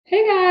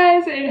Hey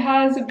guys, it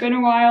has been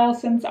a while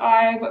since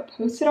I've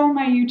posted on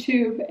my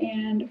YouTube,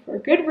 and for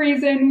good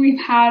reason. We've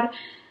had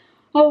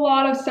a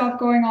lot of stuff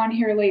going on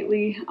here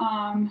lately.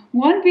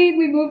 One being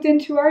we moved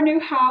into our new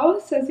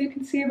house. As you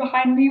can see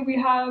behind me,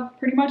 we have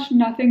pretty much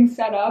nothing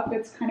set up.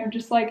 It's kind of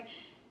just like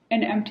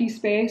an empty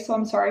space, so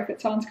I'm sorry if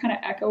it sounds kind of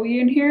echoey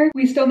in here.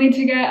 We still need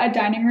to get a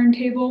dining room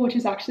table, which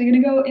is actually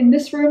gonna go in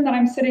this room that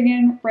I'm sitting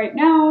in right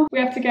now. We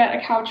have to get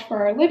a couch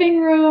for our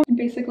living room. And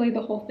basically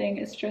the whole thing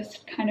is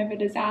just kind of a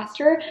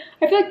disaster.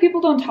 I feel like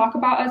people don't talk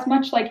about as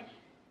much, like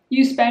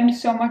you spend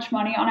so much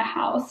money on a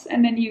house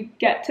and then you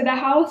get to the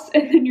house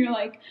and then you're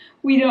like,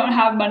 we don't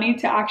have money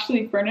to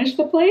actually furnish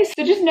the place.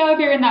 So just know if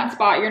you're in that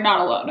spot, you're not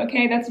alone,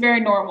 okay? That's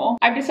very normal.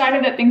 I've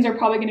decided that things are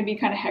probably gonna be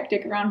kind of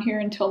hectic around here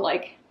until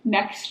like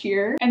next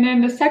year. And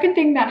then the second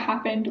thing that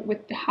happened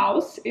with the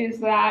house is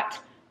that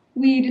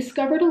we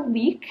discovered a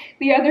leak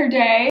the other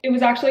day. It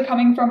was actually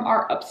coming from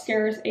our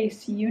upstairs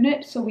AC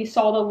unit. So we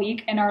saw the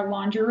leak in our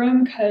laundry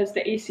room because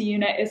the AC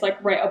unit is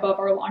like right above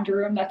our laundry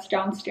room that's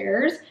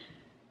downstairs.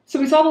 So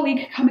we saw the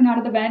leak coming out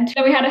of the vent.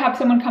 Then we had to have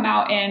someone come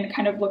out and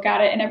kind of look at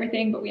it and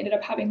everything, but we ended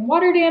up having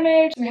water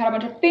damage. We had a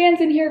bunch of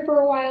fans in here for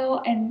a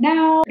while, and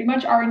now pretty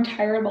much our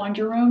entire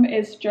laundry room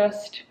is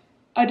just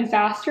a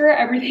disaster.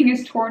 Everything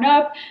is torn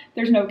up.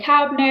 There's no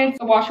cabinets.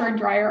 The washer and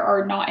dryer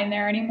are not in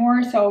there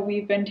anymore. So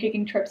we've been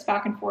taking trips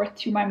back and forth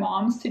to my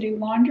mom's to do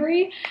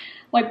laundry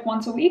like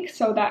once a week.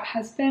 So that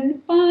has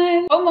been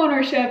fun. Home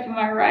ownership, am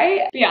I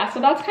right? But yeah,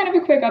 so that's kind of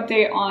a quick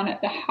update on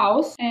the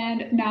house.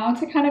 And now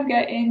to kind of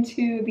get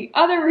into the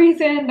other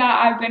reason that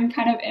I've been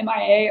kind of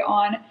MIA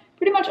on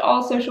pretty much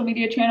all social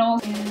media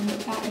channels, and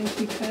that is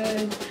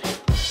because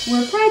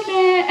we're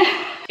pregnant.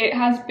 It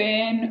has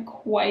been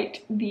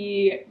quite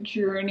the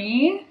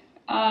journey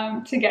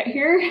to get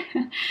here.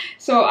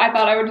 So I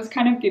thought I would just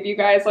kind of give you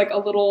guys like a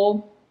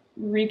little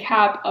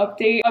recap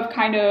update of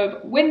kind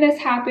of when this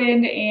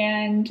happened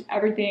and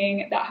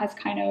everything that has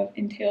kind of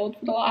entailed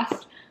for the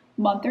last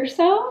month or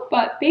so.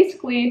 But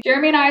basically,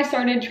 Jeremy and I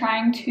started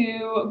trying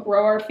to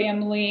grow our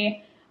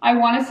family, I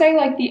want to say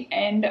like the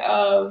end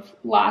of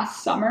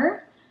last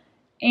summer.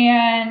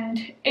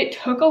 And it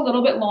took a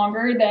little bit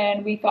longer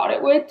than we thought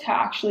it would to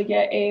actually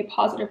get a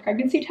positive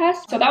pregnancy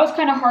test. So that was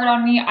kind of hard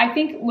on me. I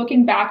think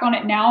looking back on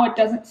it now, it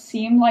doesn't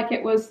seem like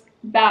it was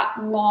that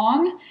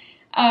long.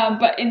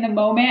 But in the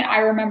moment, I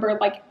remember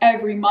like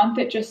every month,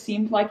 it just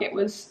seemed like it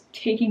was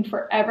taking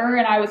forever.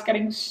 And I was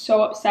getting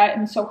so upset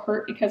and so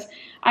hurt because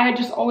I had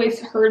just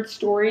always heard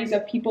stories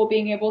of people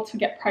being able to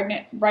get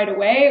pregnant right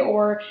away,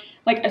 or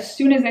like as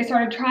soon as they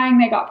started trying,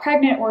 they got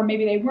pregnant, or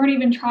maybe they weren't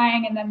even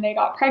trying and then they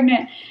got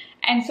pregnant.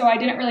 And so I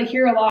didn't really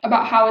hear a lot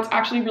about how it's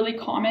actually really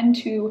common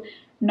to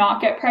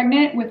not get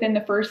pregnant within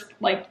the first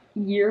like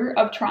year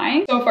of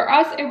trying. So for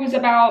us, it was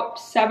about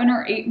 7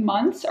 or 8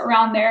 months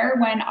around there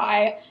when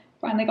I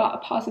finally got a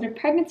positive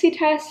pregnancy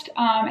test,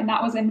 and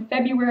that was in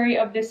February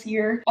of this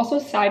year. Also,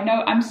 side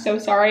note, I'm so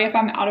sorry if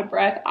I'm out of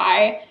breath.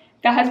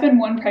 That has been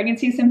one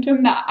pregnancy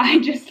symptom that I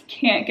just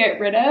can't get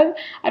rid of.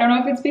 I don't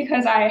know if it's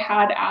because I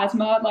had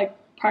asthma like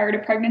prior to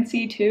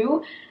pregnancy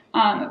too,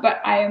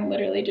 but I am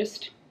literally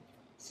just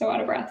so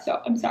out of breath,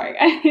 so I'm sorry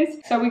guys.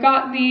 So we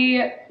got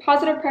the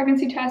positive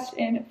pregnancy test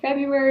in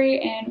February,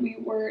 and we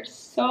were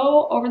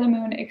so over the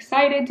moon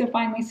excited to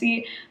finally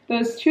see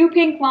those 2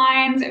 pink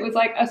lines. It was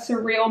like a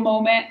surreal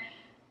moment.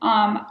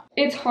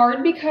 It's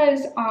hard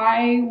because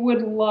I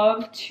would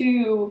love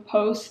to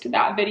post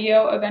that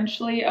video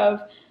eventually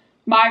of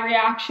my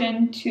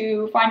reaction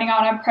to finding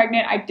out I'm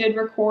pregnant. I did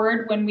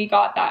record when we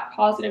got that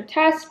positive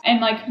test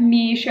and like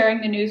me sharing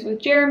the news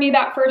with Jeremy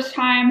that first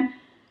time.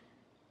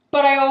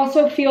 But I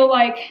also feel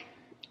like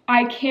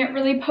I can't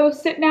really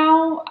post it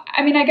now.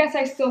 I mean, I guess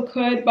I still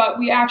could, but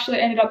we actually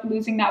ended up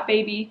losing that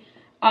baby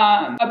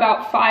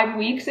about 5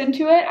 weeks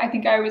into it. I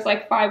think I was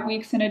like 5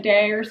 weeks in a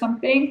day or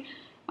something.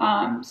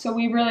 So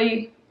we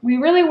really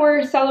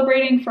were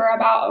celebrating for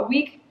about a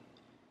week.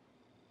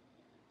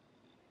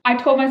 I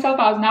told myself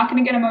I was not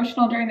going to get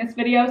emotional during this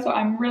video, so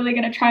I'm really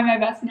going to try my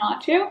best not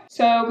to.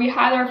 So we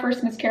had our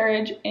first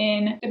miscarriage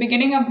in the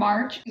beginning of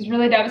March. It was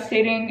really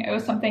devastating. It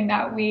was something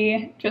that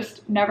we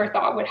just never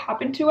thought would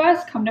happen to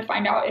us. Come to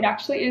find out, it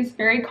actually is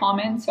very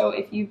common. So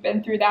if you've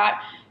been through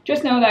that,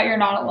 just know that you're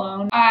not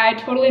alone. I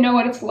totally know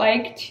what it's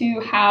like to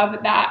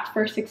have that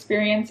first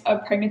experience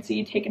of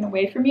pregnancy taken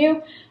away from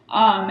you.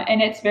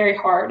 And it's very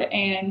hard,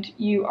 and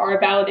you are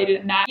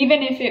validated in that.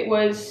 Even if it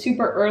was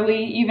super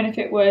early, even if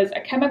it was a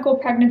chemical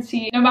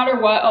pregnancy, no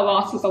matter what, a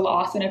loss is a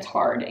loss, and it's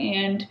hard.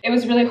 And it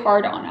was really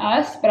hard on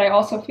us, but I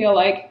also feel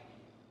like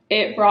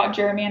it brought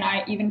Jeremy and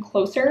I even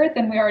closer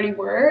than we already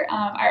were.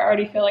 I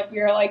already feel like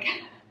we are like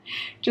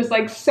just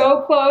like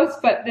so close,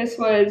 but this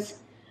was,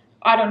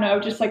 I don't know,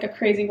 just like a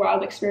crazy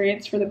wild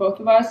experience for the both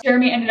of us.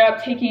 Jeremy ended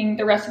up taking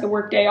the rest of the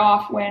workday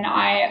off when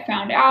I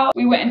found out.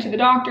 We went into the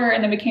doctor,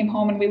 and then we came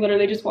home and we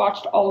literally just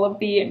watched all of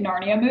the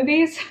Narnia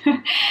movies.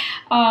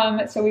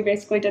 So we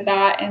basically did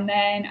that, and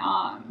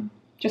then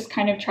just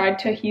kind of tried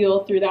to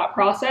heal through that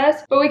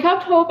process. But we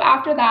kept hope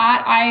after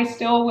that. I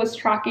still was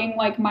tracking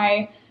like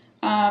my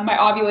my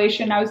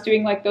ovulation. I was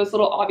doing like those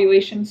little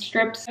ovulation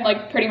strips,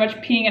 like pretty much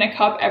peeing in a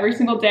cup every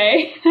single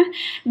day.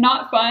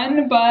 Not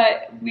fun,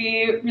 but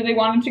we really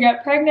wanted to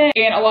get pregnant,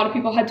 and a lot of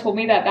people had told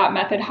me that that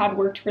method had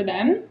worked for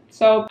them.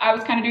 So I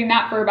was kind of doing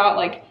that for about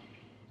like,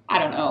 I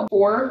don't know,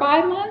 4 or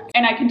 5 months,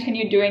 and I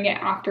continued doing it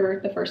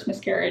after the first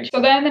miscarriage.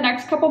 So then the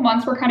next couple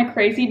months were kind of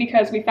crazy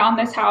because we found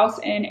this house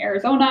in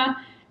Arizona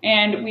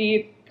and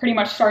we pretty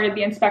much started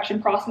the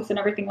inspection process and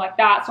everything like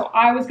that. So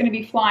I was going to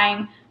be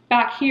flying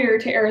back here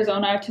to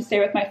Arizona to stay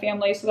with my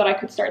family so that I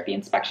could start the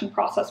inspection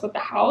process with the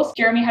house.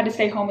 Jeremy had to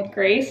stay home with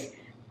Grace,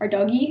 our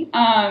doggy.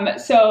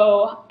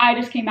 So I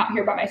just came out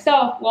here by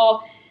myself.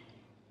 Well,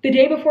 the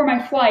day before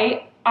my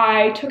flight,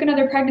 I took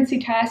another pregnancy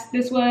test.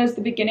 This was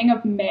the beginning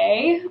of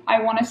May.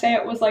 I want to say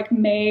it was like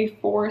May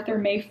 4th or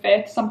May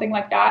 5th, something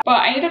like that. But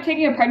I ended up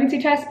taking a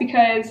pregnancy test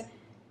because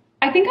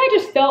I think I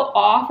just felt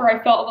off, or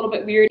I felt a little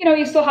bit weird. You know,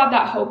 you still have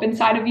that hope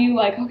inside of you,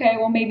 like, okay,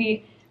 well,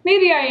 maybe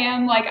I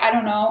am, like, I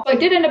don't know. So I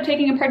did end up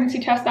taking a pregnancy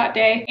test that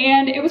day,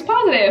 and it was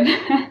positive.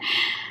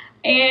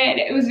 And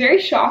it was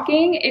very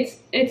shocking.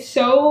 It's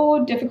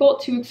so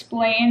difficult to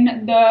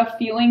explain the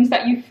feelings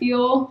that you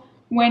feel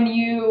when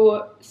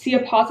you see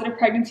a positive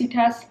pregnancy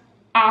test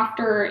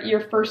after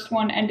your first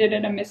one ended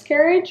in a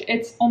miscarriage.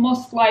 It's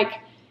almost like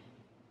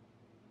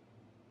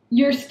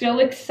you're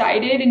still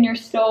excited and you're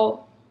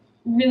still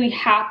really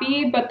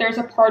happy, but there's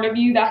a part of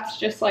you that's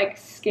just like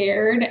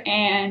scared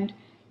and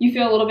you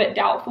feel a little bit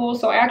doubtful.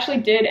 So I actually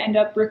did end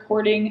up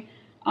recording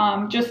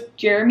just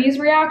Jeremy's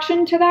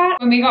reaction to that.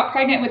 When we got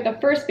pregnant with the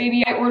first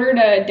baby, I ordered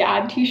a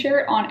dad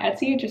t-shirt on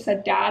Etsy. It just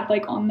said dad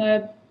like on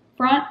the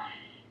front.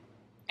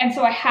 And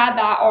so I had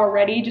that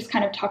already just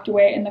kind of tucked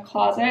away in the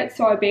closet.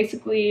 So I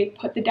basically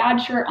put the dad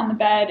shirt on the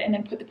bed and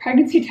then put the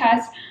pregnancy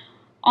test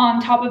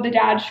on top of the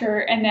dad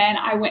shirt, and then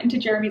I went into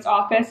Jeremy's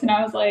office and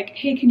I was like,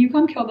 hey, can you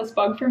come kill this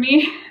bug for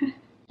me?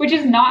 Which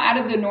is not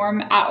out of the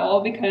norm at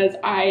all, because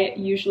I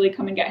usually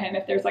come and get him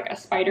if there's like a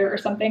spider or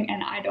something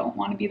and I don't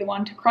want to be the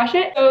one to crush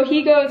it. So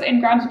he goes and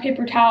grabs a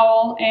paper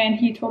towel and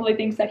he totally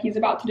thinks that he's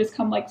about to just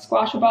come like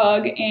squash a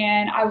bug,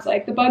 and I was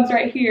like, the bug's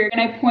right here. And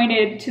I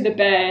pointed to the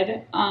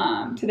bed,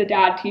 to the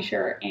dad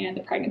t-shirt and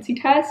the pregnancy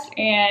test,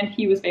 and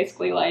he was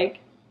basically like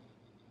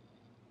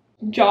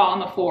jaw on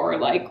the floor,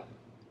 like,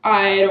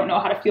 I don't know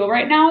how to feel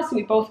right now. So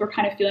we both were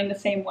kind of feeling the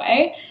same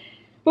way,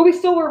 but we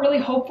still were really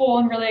hopeful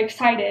and really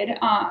excited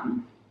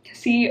to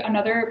see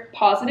another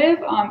positive,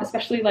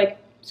 especially like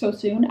so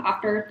soon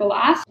after the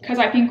last, because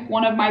I think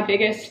one of my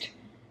biggest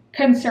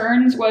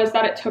concerns was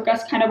that it took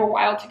us kind of a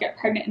while to get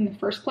pregnant in the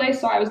first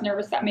place. So I was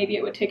nervous that maybe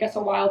it would take us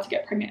a while to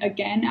get pregnant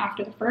again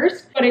after the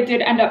first, but it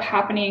did end up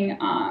happening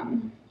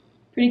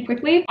pretty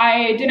quickly.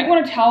 I didn't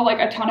want to tell like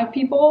a ton of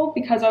people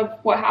because of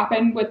what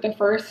happened with the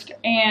first,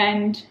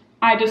 and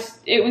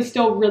it was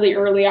still really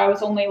early. I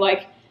was only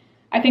like,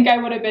 I think I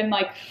would have been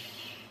like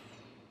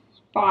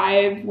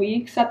 5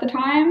 weeks at the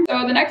time.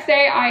 So the next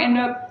day I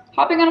ended up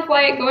hopping on a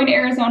flight, going to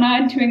Arizona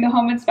and doing the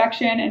home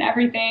inspection and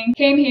everything.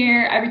 Came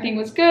here, everything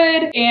was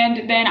good.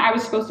 And then I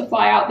was supposed to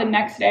fly out the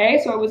next day.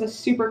 So it was a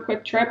super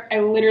quick trip. I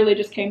literally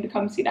just came to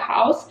come see the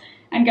house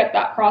and get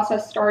that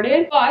process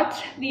started.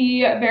 But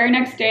the very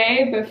next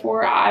day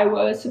before I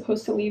was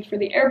supposed to leave for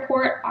the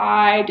airport,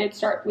 I did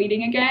start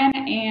bleeding again,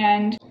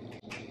 and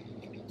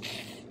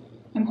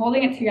I'm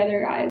holding it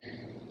together, guys.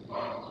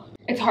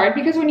 It's hard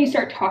because when you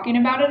start talking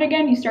about it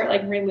again, you start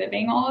like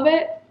reliving all of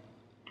it.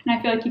 And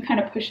I feel like you kind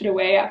of push it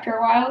away after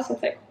a while. So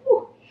it's like,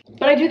 whew.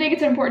 But I do think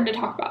it's important to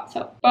talk about.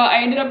 But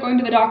I ended up going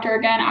to the doctor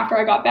again after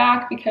I got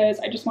back because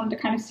I just wanted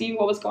to kind of see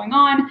what was going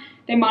on.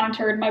 They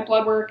monitored my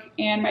blood work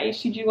and my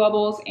HCG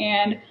levels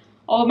and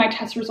all of my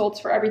test results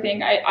for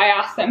everything. I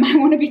asked them, I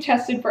want to be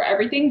tested for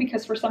everything,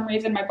 because for some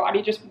reason my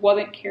body just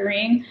wasn't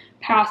carrying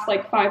past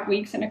like 5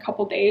 weeks and a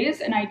couple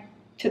days. And I,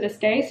 to this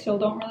day, still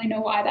don't really know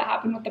why that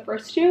happened with the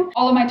first two.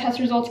 All of my test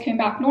results came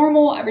back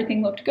normal.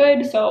 Everything looked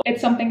good. So it's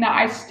something that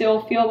I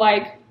still feel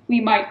like we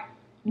might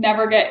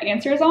never get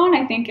answers on.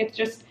 I think it's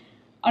just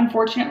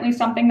unfortunately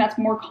something that's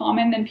more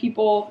common than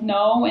people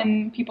know,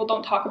 and people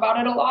don't talk about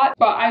it a lot.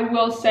 But I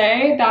will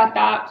say that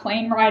that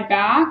plane ride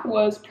back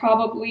was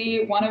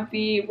probably one of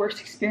the worst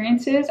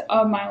experiences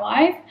of my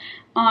life.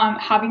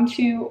 Having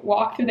to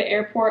walk through the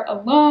airport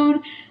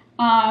alone.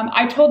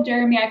 I told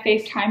Jeremy, I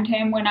FaceTimed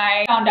him when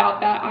I found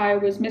out that I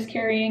was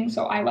miscarrying,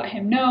 so I let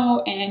him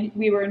know, and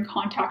we were in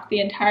contact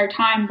the entire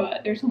time,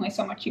 but there's only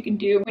so much you can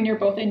do when you're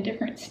both in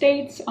different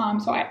states.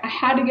 So I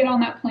had to get on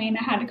that plane,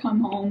 I had to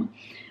come home,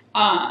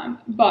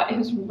 but it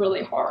was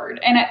really hard.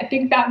 And I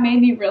think that made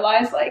me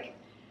realize, like,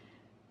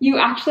 you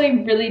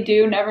actually really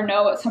do never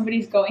know what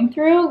somebody's going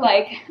through.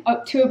 Like,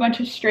 up to a bunch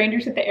of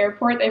strangers at the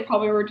airport, they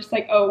probably were just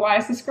like, oh, why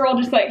is this girl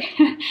just like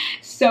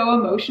so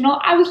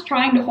emotional? I was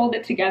trying to hold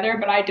it together,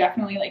 but I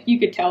definitely, like, you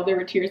could tell there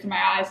were tears in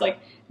my eyes like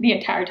the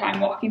entire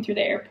time walking through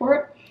the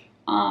airport.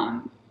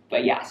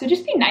 But yeah, so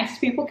just be nice to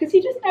people because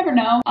you just never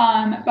know.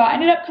 But I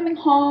ended up coming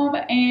home,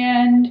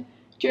 and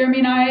Jeremy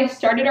and I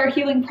started our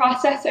healing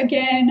process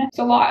again. It's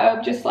a lot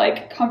of just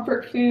like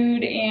comfort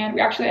food, and we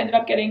actually ended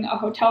up getting a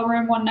hotel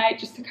room one night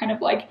just to kind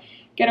of like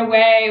get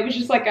away. It was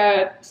just like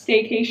a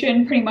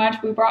staycation pretty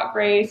much. We brought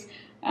Grace,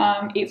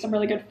 ate some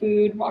really good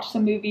food, watched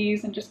some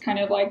movies, and just kind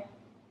of like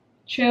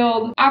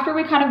chilled. After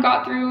we kind of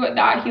got through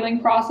that healing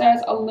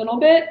process a little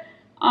bit,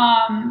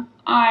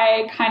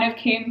 I kind of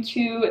came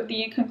to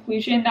the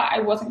conclusion that I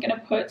wasn't going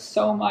to put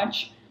so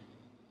much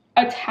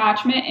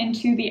attachment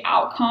into the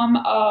outcome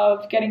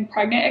of getting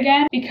pregnant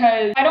again,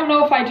 because I don't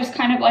know if I just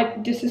kind of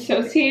like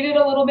disassociated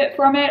a little bit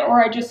from it,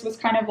 or I just was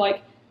kind of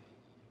like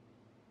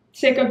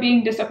sick of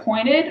being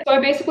disappointed. So I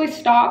basically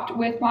stopped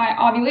with my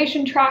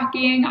ovulation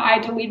tracking. I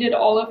deleted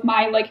all of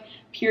my like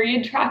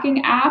period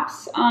tracking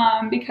apps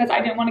because I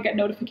didn't want to get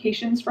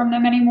notifications from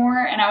them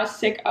anymore, and I was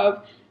sick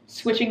of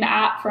switching the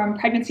app from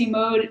pregnancy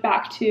mode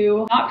back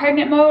to not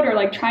pregnant mode, or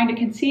like trying to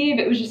conceive.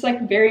 It was just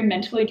like very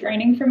mentally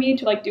draining for me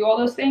to like do all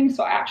those things.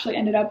 So I actually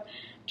ended up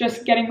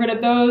just getting rid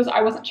of those.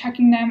 I wasn't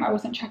checking them. I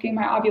wasn't checking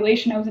my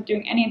ovulation. I wasn't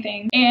doing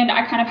anything. And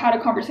I kind of had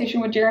a conversation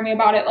with Jeremy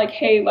about it, like,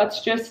 hey, let's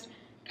just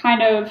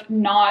kind of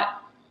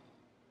not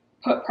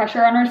put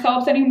pressure on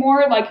ourselves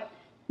anymore. Like,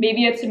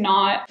 maybe it's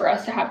not for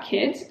us to have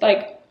kids.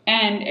 Like,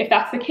 and if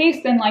that's the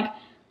case, then like,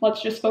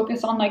 let's just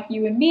focus on like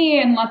you and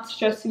me, and let's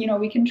just, you know,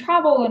 we can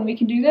travel and we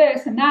can do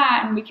this and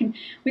that, and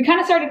we kind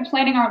of started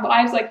planning our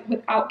lives like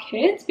without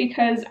kids,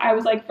 because I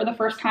was like, for the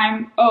first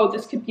time, oh,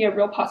 this could be a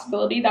real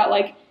possibility that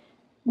like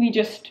we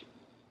just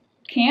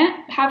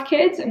can't have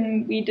kids,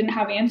 and we didn't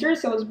have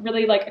answers. So it was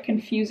really like a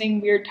confusing,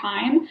 weird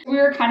time. We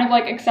were kind of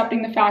like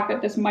accepting the fact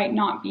that this might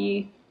not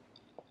be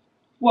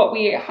what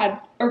we had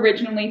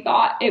originally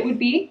thought it would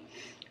be.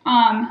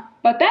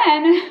 But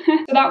then,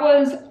 so that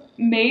was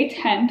May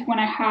 10th when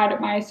I had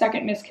my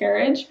second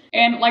miscarriage.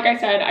 And like I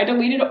said, I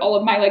deleted all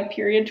of my like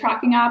period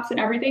tracking apps and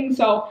everything.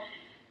 So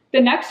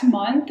the next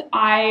month,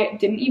 I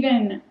didn't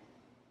even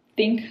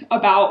think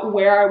about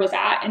where I was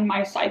at in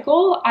my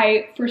cycle.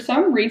 I, for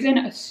some reason,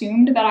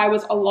 assumed that I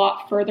was a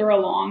lot further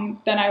along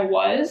than I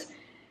was.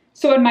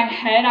 So in my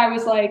head, I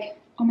was like,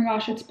 oh my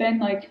gosh, it's been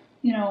like,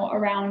 you know,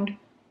 around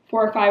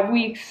 4 or 5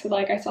 weeks.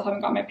 Like, I still haven't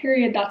got my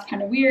period. That's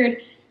kind of weird.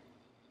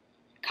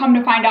 Come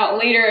to find out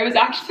later, it was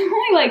actually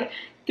only like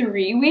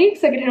 3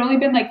 weeks. Like, it had only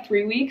been like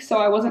 3 weeks, so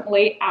I wasn't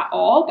late at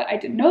all, but I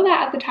didn't know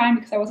that at the time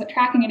because I wasn't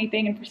tracking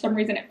anything, and for some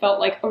reason it felt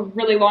like a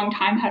really long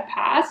time had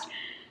passed.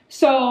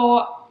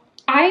 So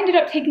I ended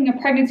up taking a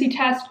pregnancy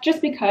test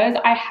just because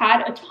I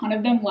had a ton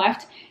of them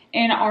left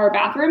in our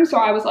bathroom. So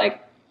I was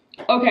like,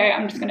 okay,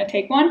 I'm just gonna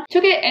take one.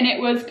 Took it, and it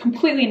was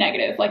completely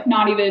negative, like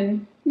not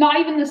even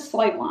the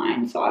slight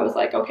line. So I was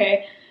like,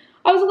 okay.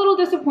 I was a little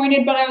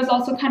disappointed, but I was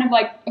also kind of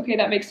like, okay,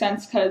 that makes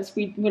sense, because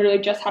we literally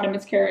just had a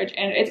miscarriage,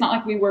 and it's not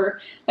like we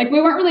weren't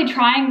really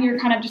trying. We were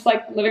kind of just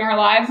like living our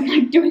lives and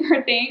like doing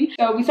our thing.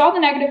 So we saw the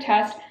negative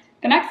test.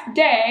 The next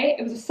day,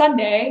 it was a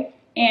Sunday,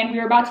 and we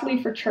were about to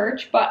leave for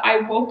church, but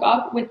I woke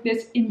up with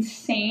this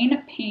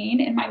insane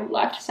pain in my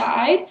left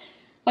side,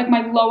 like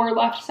my lower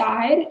left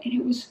side, and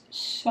it was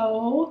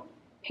so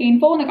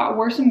painful, and it got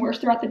worse and worse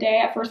throughout the day.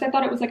 At first, I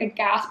thought it was like a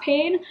gas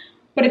pain,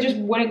 but it just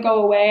wouldn't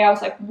go away. I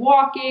was like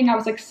walking, I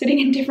was like sitting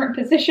in different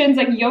positions,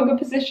 like yoga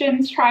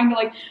positions, trying to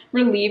like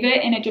relieve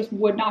it, and it just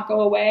would not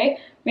go away.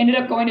 We ended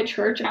up going to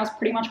church, and I was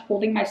pretty much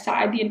holding my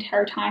side the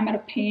entire time out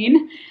of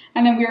pain.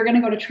 And then we were gonna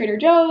go to Trader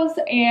Joe's,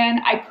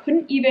 and I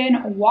couldn't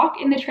even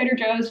walk in the Trader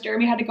Joe's.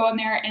 Jeremy had to go in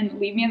there and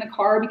leave me in the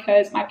car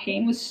because my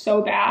pain was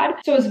so bad.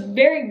 So it was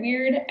very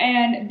weird.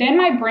 And then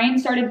my brain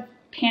started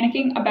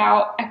panicking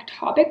about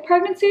ectopic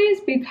pregnancies,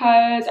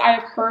 because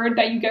I've heard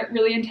that you get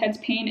really intense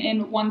pain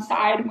in one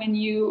side when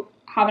you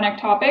have an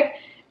ectopic,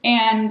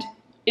 and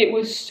it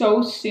was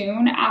so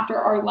soon after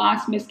our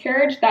last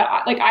miscarriage that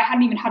I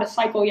hadn't even had a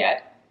cycle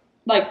yet,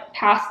 like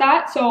past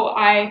that. So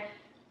I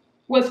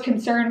was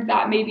concerned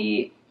that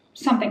maybe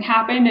something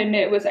happened and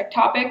it was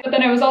ectopic, but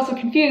then I was also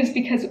confused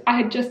because I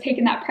had just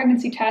taken that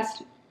pregnancy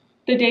test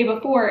the day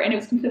before and it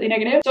was completely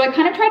negative. So I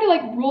kind of tried to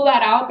like rule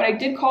that out, but I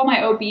did call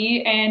my OB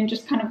and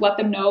just kind of let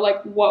them know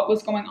like what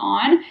was going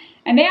on.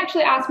 And they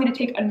actually asked me to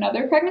take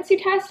another pregnancy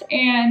test.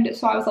 And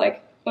so I was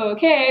like,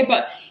 okay,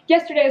 but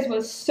yesterday's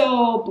was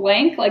so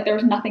blank, like there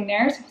was nothing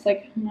there. So I was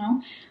like,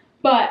 no,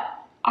 but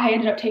I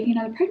ended up taking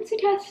another pregnancy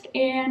test,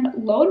 and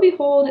lo and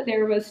behold,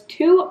 there was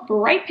 2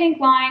 bright pink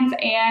lines,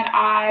 and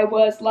I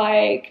was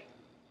like,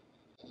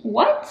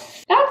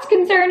 what? That's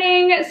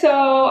concerning.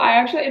 So I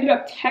actually ended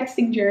up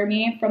texting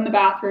Jeremy from the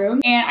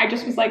bathroom, and I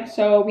just was like,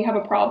 so we have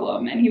a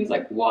problem. And he was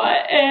like,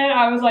 what? And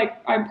I was like,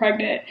 I'm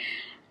pregnant.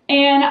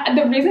 And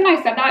the reason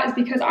I said that is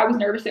because I was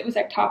nervous it was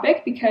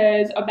ectopic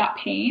because of that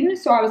pain.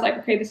 So I was like,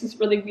 okay, this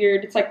is really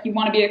weird. It's like you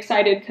want to be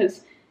excited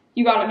because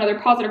you got another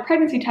positive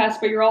pregnancy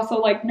test, but you're also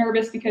like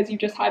nervous because you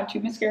just had 2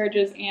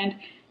 miscarriages and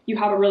you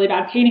have a really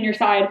bad pain in your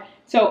side.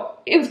 So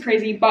it was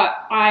crazy,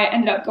 but I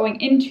ended up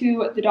going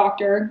into the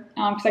doctor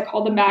because I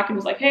called them back and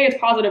was like, hey, it's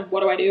positive,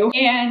 what do I do?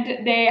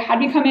 And they had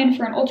me come in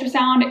for an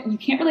ultrasound. You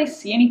can't really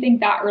see anything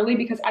that early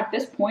because at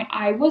this point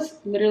I was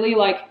literally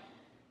like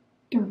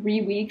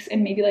 3 weeks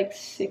and maybe like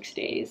 6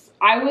 days.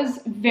 I was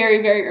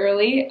very, very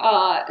early.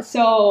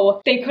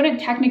 So they couldn't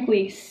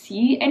technically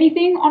see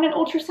anything on an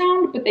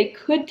ultrasound, but they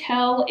could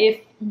tell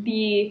if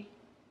the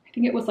I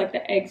think it was like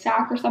the egg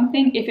sac or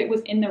something, if it was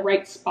in the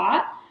right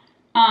spot,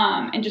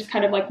 and just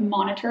kind of like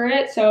monitor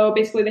it. So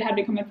basically they had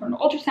me come in for an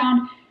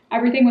ultrasound.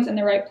 Everything was in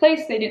the right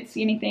place. They didn't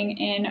see anything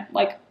in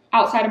like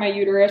outside of my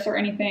uterus or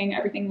anything.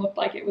 Everything looked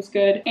like it was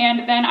good.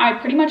 And then I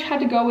pretty much had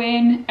to go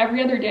in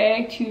every other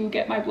day to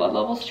get my blood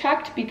levels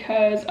checked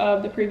because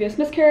of the previous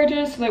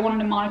miscarriages. So they wanted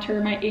to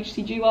monitor my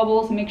HCG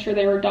levels and make sure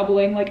they were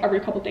doubling like every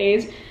couple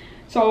days.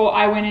 So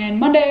I went in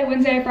Monday,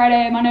 Wednesday,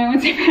 Friday, Monday,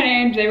 Wednesday,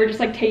 Friday, and they were just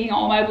like taking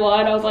all my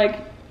blood. I was like,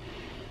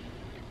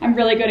 I'm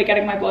really good at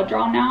getting my blood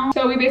drawn now.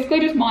 So we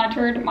basically just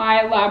monitored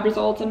my lab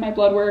results and my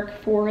blood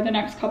work for the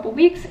next couple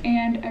weeks,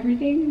 and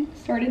everything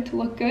started to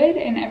look good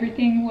and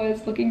everything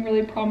was looking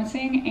really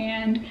promising,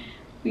 and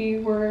we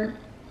were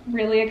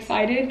really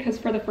excited because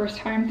for the first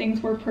time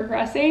things were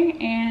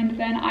progressing. And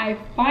then I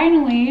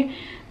finally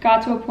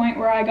got to a point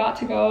where I got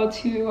to go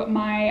to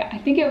my, I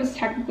think it was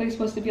technically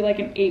supposed to be like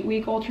an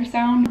 8-week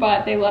ultrasound,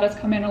 but they let us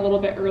come in a little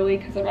bit early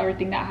because of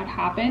everything that had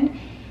happened.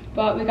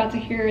 But we got to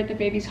hear the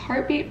baby's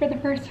heartbeat for the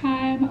first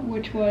time,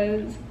 which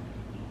was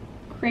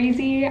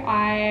crazy.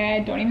 I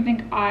don't even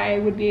think I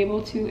would be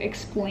able to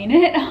explain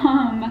it.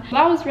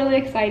 That was really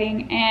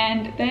exciting.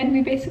 And then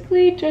we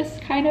basically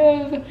just kind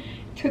of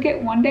took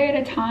it one day at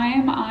a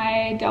time.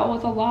 I dealt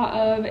with a lot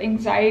of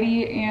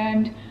anxiety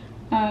and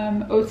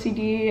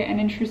OCD and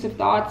intrusive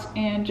thoughts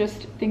and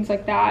just things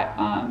like that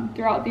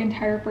throughout the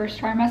entire first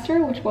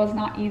trimester, which was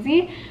not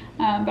easy.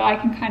 But I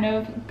can kind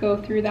of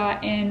go through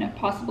that in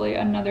possibly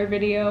another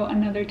video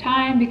another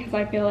time because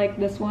I feel like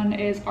this one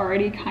is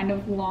already kind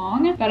of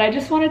long. But I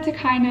just wanted to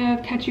kind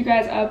of catch you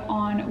guys up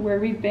on where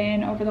we've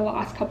been over the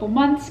last couple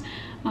months,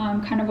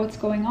 kind of what's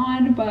going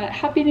on. But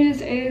happy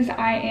news is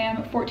I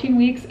am 14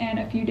 weeks and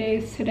a few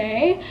days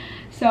today.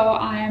 So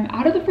I'm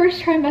out of the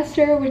first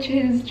trimester, which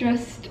is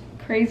just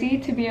crazy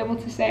to be able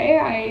to say.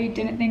 I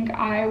didn't think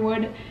I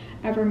would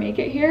ever make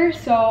it here.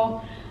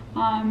 So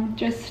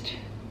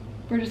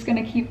we're just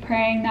gonna keep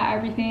praying that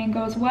everything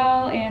goes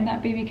well and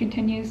that baby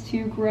continues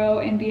to grow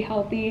and be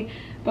healthy.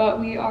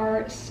 But we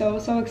are so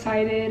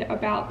excited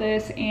about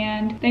this,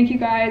 and thank you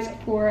guys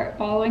for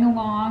following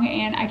along,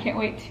 and I can't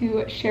wait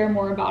to share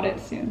more about it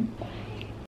soon.